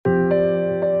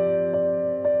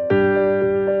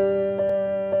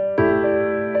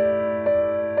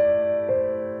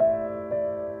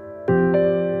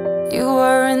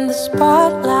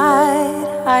spotlight,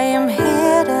 I am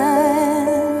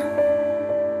hidden,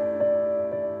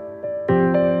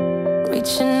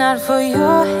 reaching out for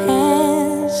your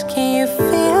hands. Can you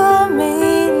feel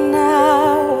me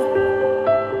now?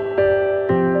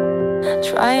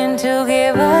 Trying to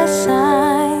give a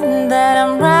sign that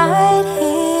I'm right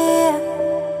here.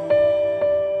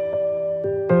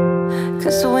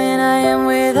 'Cause when I am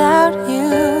without you,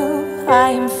 I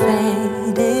am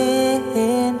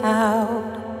fading out.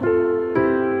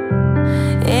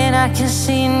 And I can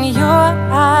see in your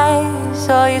eyes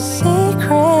all your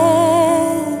secrets,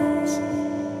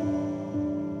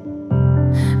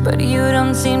 but you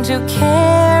don't seem to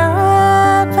care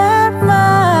about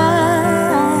mine.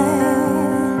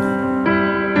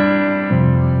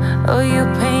 Oh, you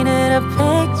painted a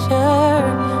picture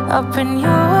up in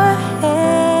your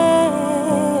head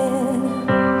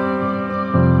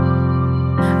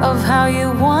of how you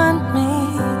want me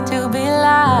to be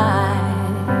like.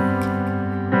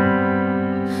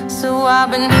 So I've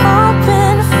been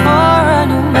hoping for a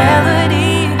new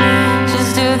melody,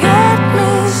 just to get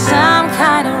me some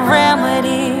kind of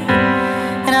remedy.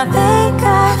 And I think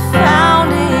I found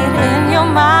it in your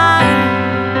mind.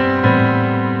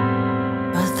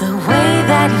 But the way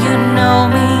that you know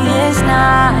me is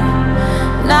not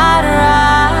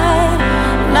right,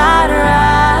 not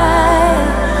right.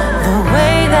 The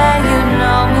way that you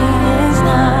know me is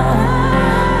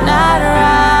not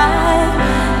right,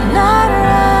 not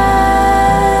right.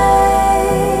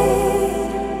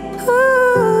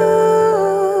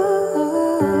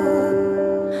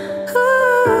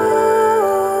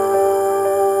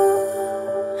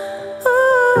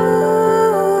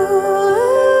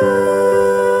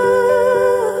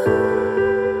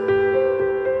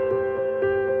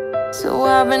 So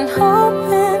I've been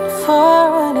hoping for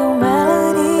a new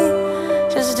melody,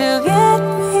 just to get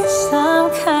me some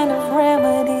kind of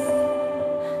remedy.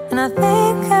 And I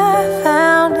think I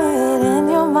found it in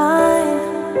your mind.